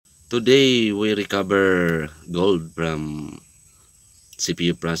Today we recover gold from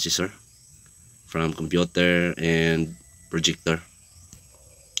CPU processor, from computer and projector.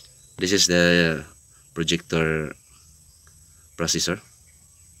 This is the projector processor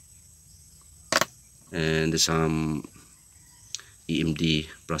and some EMD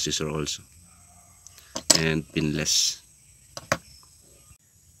processor also, and pinless.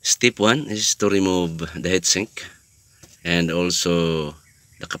 Step 1 is to remove the heatsink and also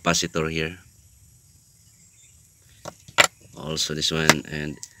the capacitor here, also this one.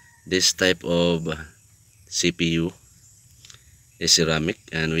 And this type of CPU is ceramic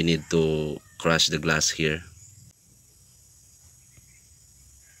and we need to crush the glass here.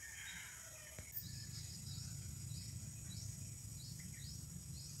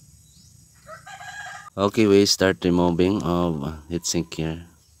 Okay, we start removing of heatsink here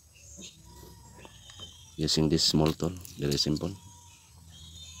using this small tool. Very simple,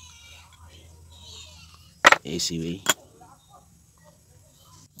 easy way.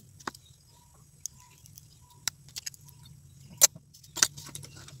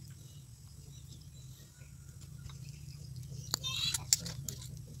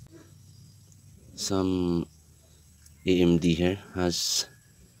 Some AMD here has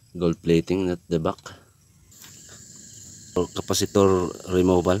gold plating at the back. For capacitor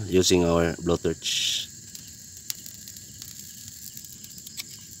removal using our blowtorch.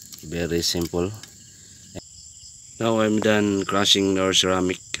 Very simple. Now I'm done crushing our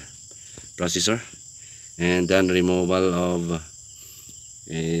ceramic processor and done removal of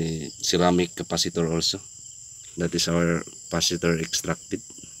a ceramic capacitor also. That is our capacitor extracted.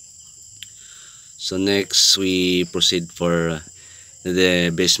 So next we proceed for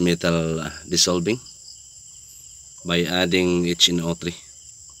the base metal dissolving by adding HNO3.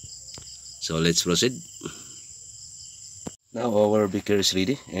 So let's proceed. Now our beaker is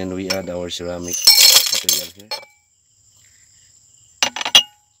ready and we add our ceramic material here.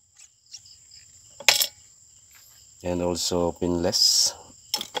 And also pinless.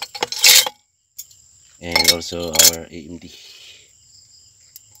 And also our AMD.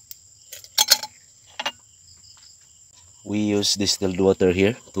 We use distilled water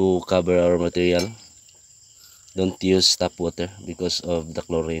here to cover our material. Don't use tap water because of the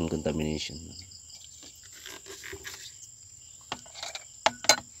chlorine contamination.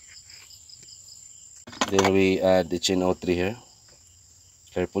 Then we add the HNO3 here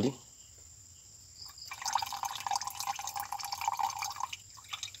carefully.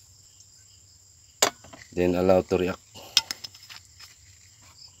 Then allow to react.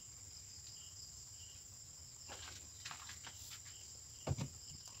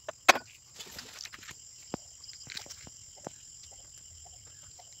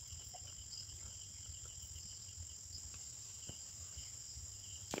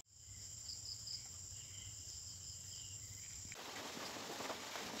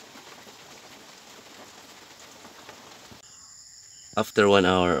 After 1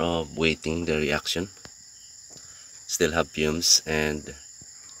 hour of waiting the reaction, still have fumes and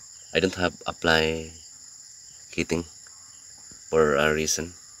I don't have apply heating for a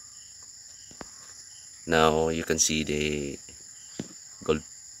reason. Now you can see the gold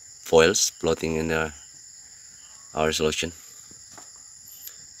foils floating in our solution.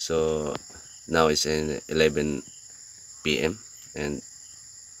 So now it's in 11 p.m. and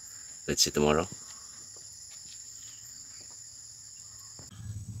let's see tomorrow.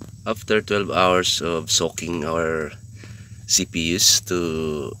 After 12 hours of soaking our CPUs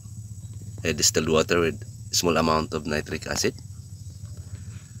to distilled water with small amount of nitric acid,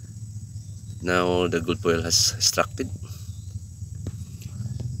 now the gold foil has extracted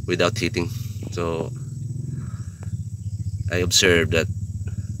without heating. So I observed that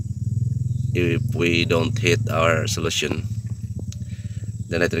if we don't heat our solution,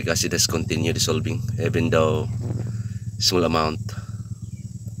 the nitric acid has continued dissolving even though small amount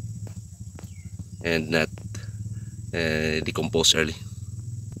and not decompose early.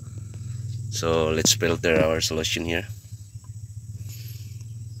 So let's filter our solution here.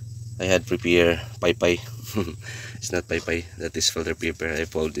 I had prepared pie. It's not pie, that is filter paper. I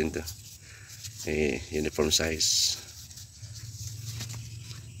fold into a uniform size,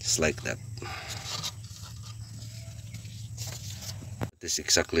 just like that. This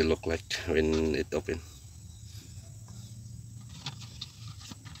exactly look like when it open.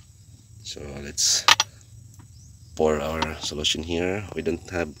 So let's pour our solution here. We don't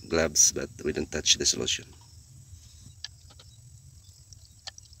have gloves, but we don't touch the solution.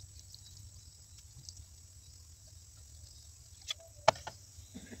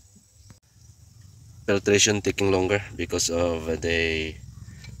 Filtration taking longer because of the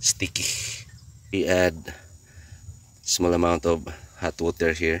sticky. We add small amount of hot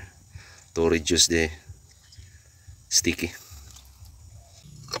water here to reduce the sticky.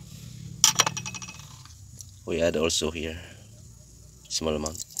 We add also here small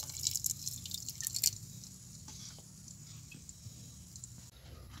amount.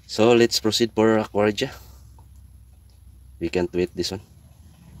 So let's proceed for aquargia. We can't wait this one.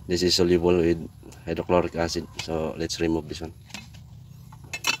 This is soluble with hydrochloric acid, so let's remove this one.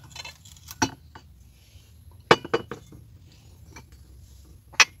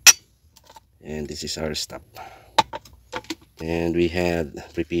 And this is our stop. And we had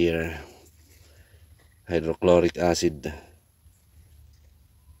prepare hydrochloric acid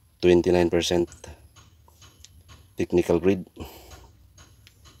 29% technical grade.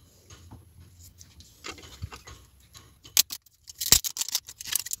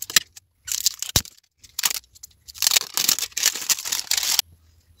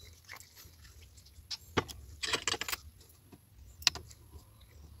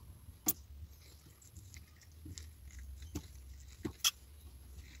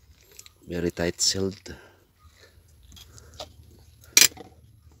 Very tight sealed.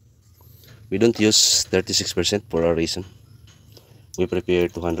 We don't use 36% for a reason. We prepare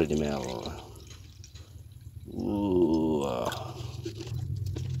 200 ml. Ooh,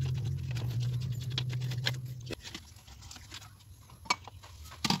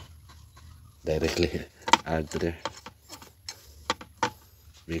 directly add to the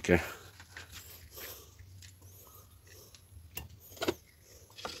beaker.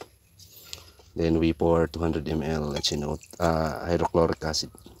 Then we pour 200 ml hydrochloric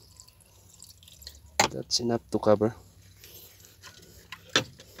acid. That's enough to cover.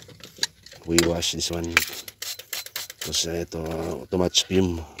 We wash this one because ito too much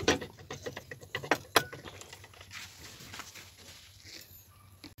fume.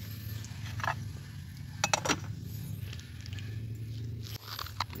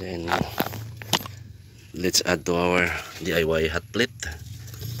 Then let's add to our DIY hot plate.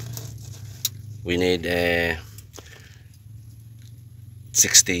 We need a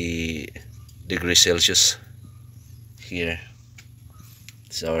 60 degrees Celsius here.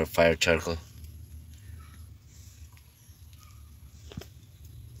 It's our fire charcoal.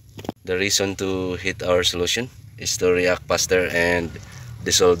 The reason to heat our solution is to react faster and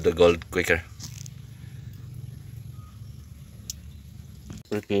dissolve the gold quicker.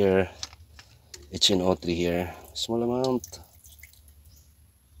 Prepare HNO3 here, small amount.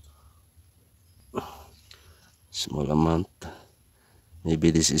 Small amount. Maybe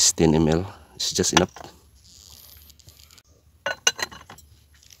this is 10 ml. It's just enough.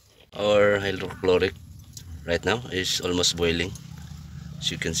 Our hydrochloric right now is almost boiling, as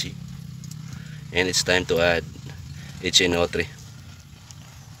you can see. And it's time to add HNO3.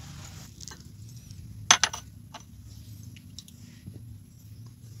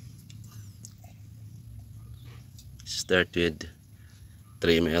 Start with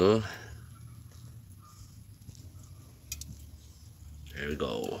 3 ml. There we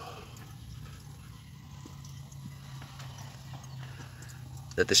go.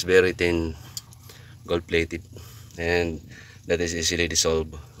 That is very thin, gold plated, and that is easily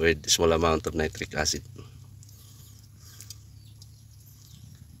dissolved with small amount of nitric acid.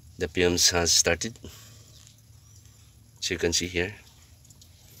 The fumes has started, as you can see here.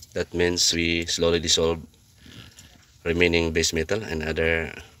 That means we slowly dissolve remaining base metal and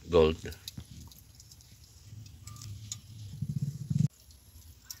other gold.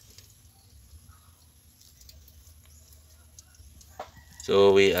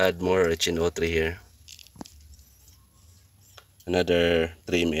 So we add more HNO3 here, another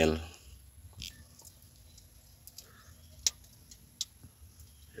 3 ml.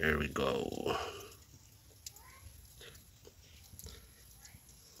 There we go.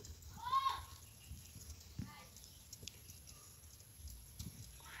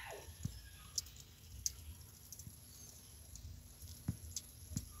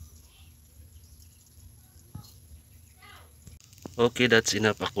 Okay, that's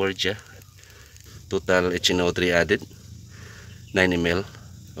enough aquargia. Total HNO3 added 9 ml.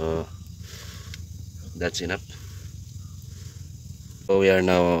 So that's enough. So we are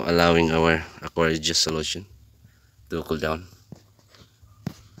now allowing our aquargia solution to cool down.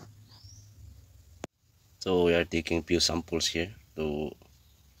 So we are taking few samples here to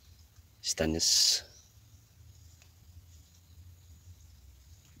Stannis.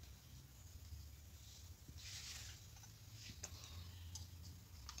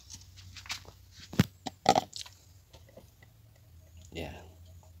 Yeah,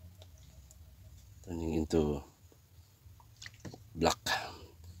 turning into black.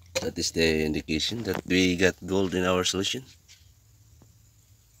 That is the indication that we got gold in our solution.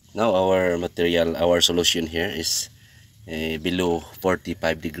 Now our solution here is below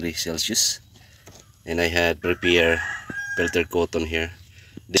 45 degrees Celsius, and I had prepared filter cotton here.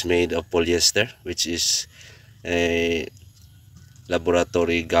 This is made of polyester, which is a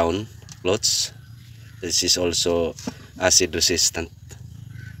laboratory gown clothes. This is also acid resistant.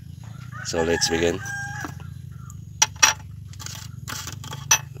 So let's begin.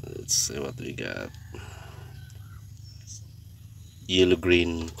 Let's see what we got. Yellow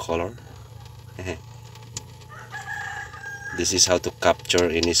green color. This is how to capture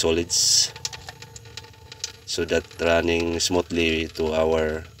any solids so that running smoothly to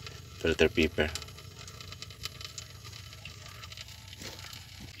our filter paper.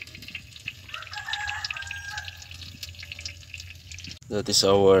 That is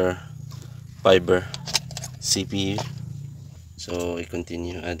our fiber CPU. So I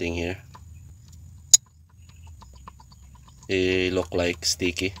continue adding here. It look like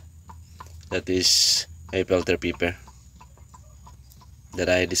sticky. That is a filter paper that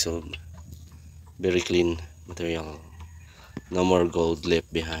I dissolved. Very clean material. No more gold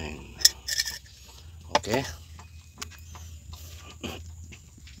left behind. Okay.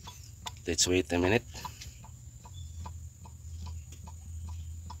 Let's wait a minute.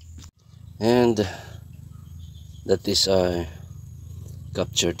 And that is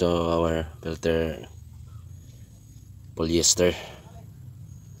capture to our filter polyester.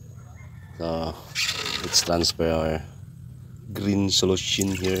 So let's transfer our green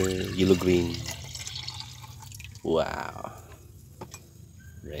solution here, yellow green. Wow,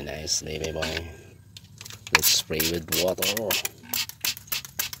 very nice, baby boy. Let's spray with water.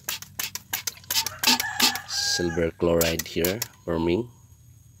 Silver chloride here forming.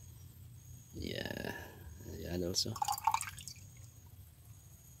 Yeah, and also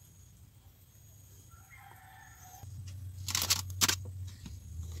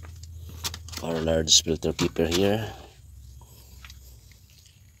our large filter paper here,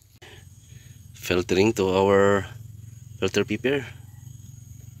 filtering to our filter paper.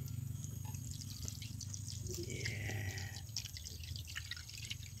 Yeah.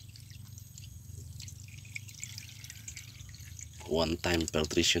 One time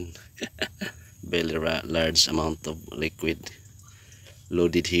filtration. Very large amount of liquid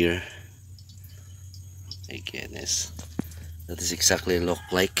loaded here. My goodness, that is exactly look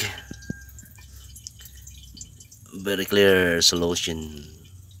like very clear solution,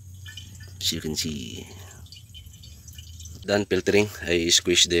 as you can see. Done filtering. I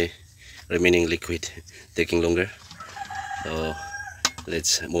squish the remaining liquid, taking longer. So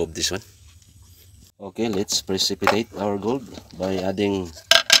let's move this one. Okay, let's precipitate our gold by adding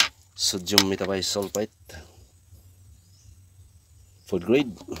sodium metabisulfite, food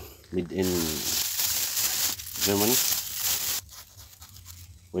grade, made in Germany.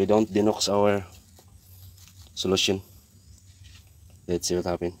 We don't denox our solution. Let's see what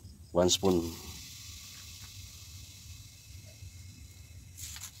happens. 1 spoon.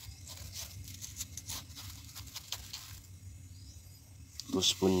 2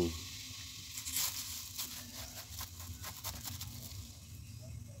 spoon.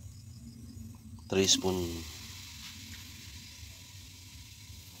 3 spoon.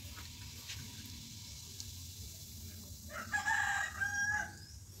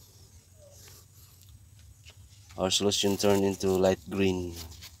 Our solution turned into light green.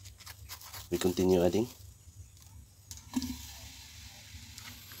 We continue adding.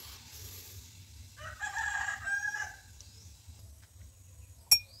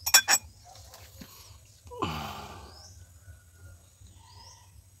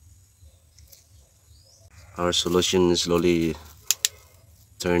 Our solution slowly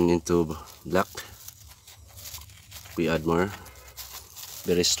turned into black. We add more.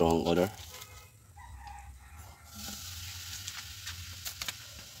 Very strong odor.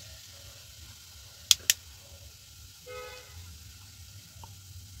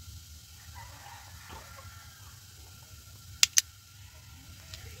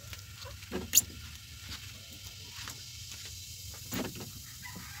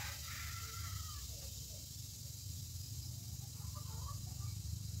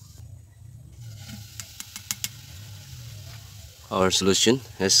 Our solution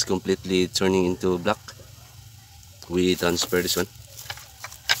has completely turning into black. We transfer this one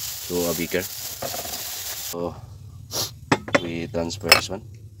to a beaker. So we transfer this one.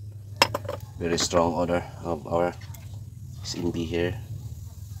 Very strong odor of our CMB here.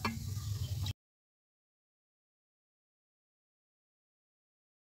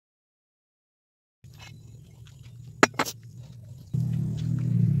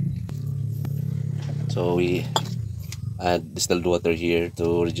 So we add distilled water here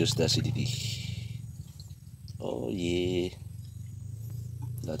to reduce the acidity. Oh yeah,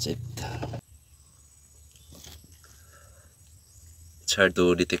 that's it. It's hard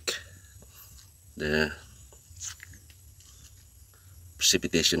to detect the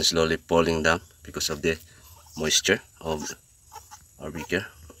precipitation slowly falling down because of the moisture of our beaker.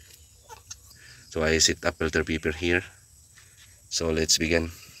 So I set up filter paper here. So let's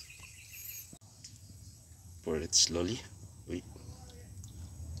begin. Pour it slowly. Wait.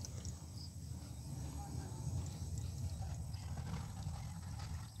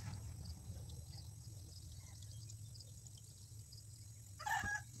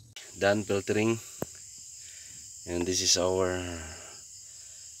 Done filtering, and this is our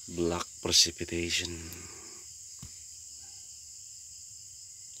black precipitation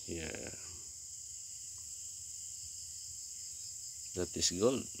here. That is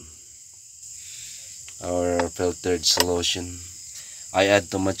gold. Our filtered solution. I add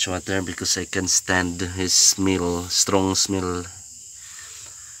too much water because I can stand his smell, strong smell,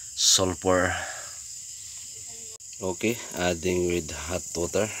 sulfur. Okay, adding with hot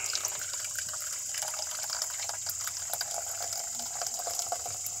water.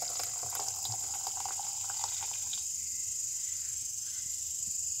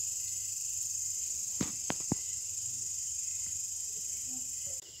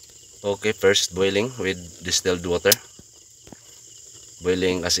 Okay, first boiling with distilled water.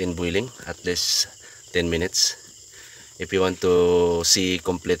 Boiling as in boiling at least 10 minutes. If you want to see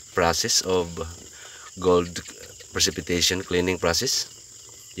complete process of gold precipitation cleaning process,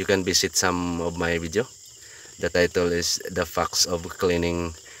 you can visit some of my video. The title is The Facts of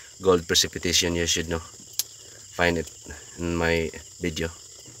Cleaning Gold Precipitation You Should Know. Find it in my video.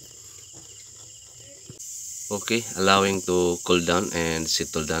 Okay, allowing to cool down and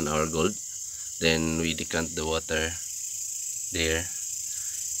settle down our gold. Then we decant the water there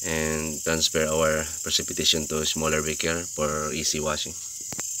and transfer our precipitation to a smaller beaker for easy washing.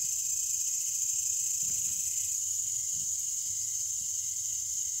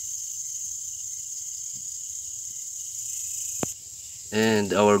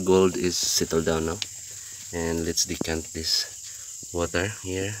 And our gold is settled down now. And let's decant this water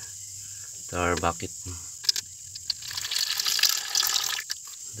here to our bucket.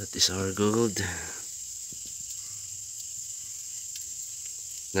 That is our gold.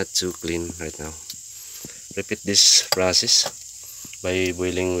 Not too clean right now. Repeat this process by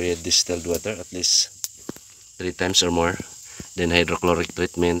boiling with distilled water at least 3 times or more. Then hydrochloric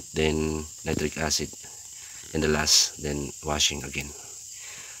treatment, then nitric acid, and the last, then washing again.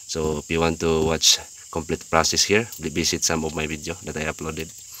 So if you want to watch complete process here, visit some of my video that I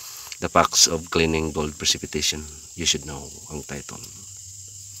uploaded. The Facts of Cleaning Gold Precipitation You Should Know ang title.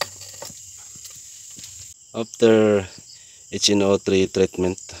 After HNO3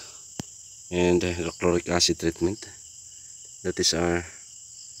 treatment and hydrochloric acid treatment, that is our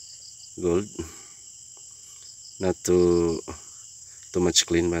gold. Not too much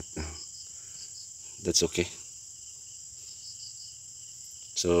clean, but that's okay.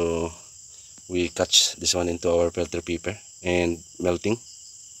 So we catch this one into our filter paper and melting.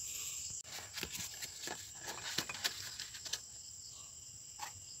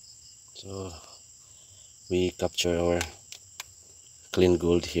 So we capture our clean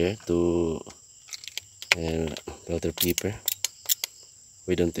gold here to filter paper.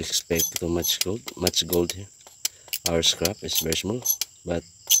 We don't expect too much gold here. Our scrap is very small, but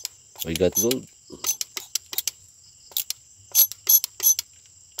we got gold.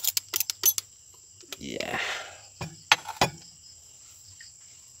 Yeah.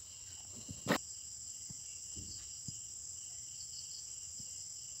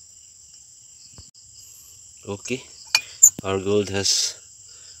 Okay, our gold has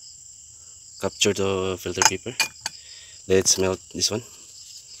captured the filter paper. Let's melt this one.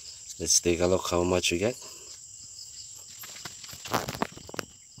 Let's take a look how much we got.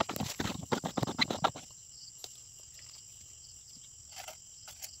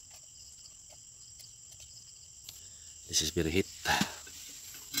 This is very heat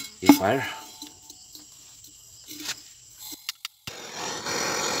fire.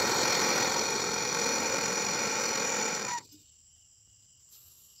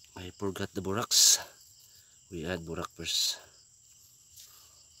 I forgot the borax. We add borax first.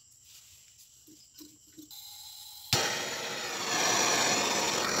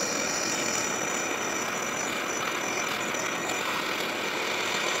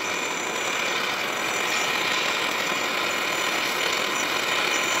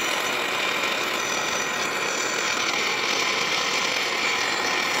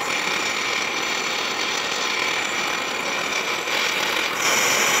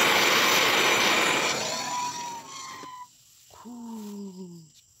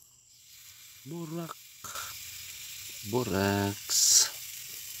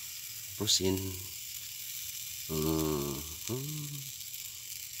 pushing.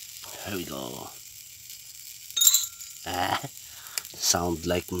 Here we go. Sound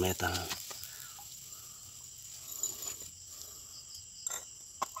like metal.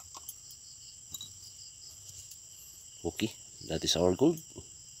 Okay, that is our gold.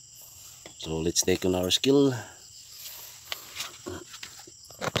 So let's take on our skill.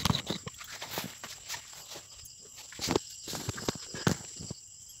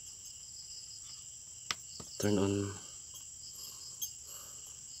 Turn on.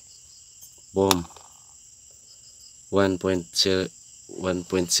 Boom.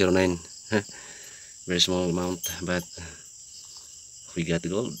 1.09. Very small amount, but we got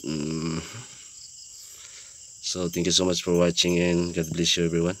gold. So thank you so much for watching, and God bless you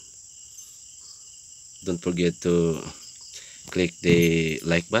everyone. Don't forget to click the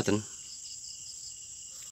like button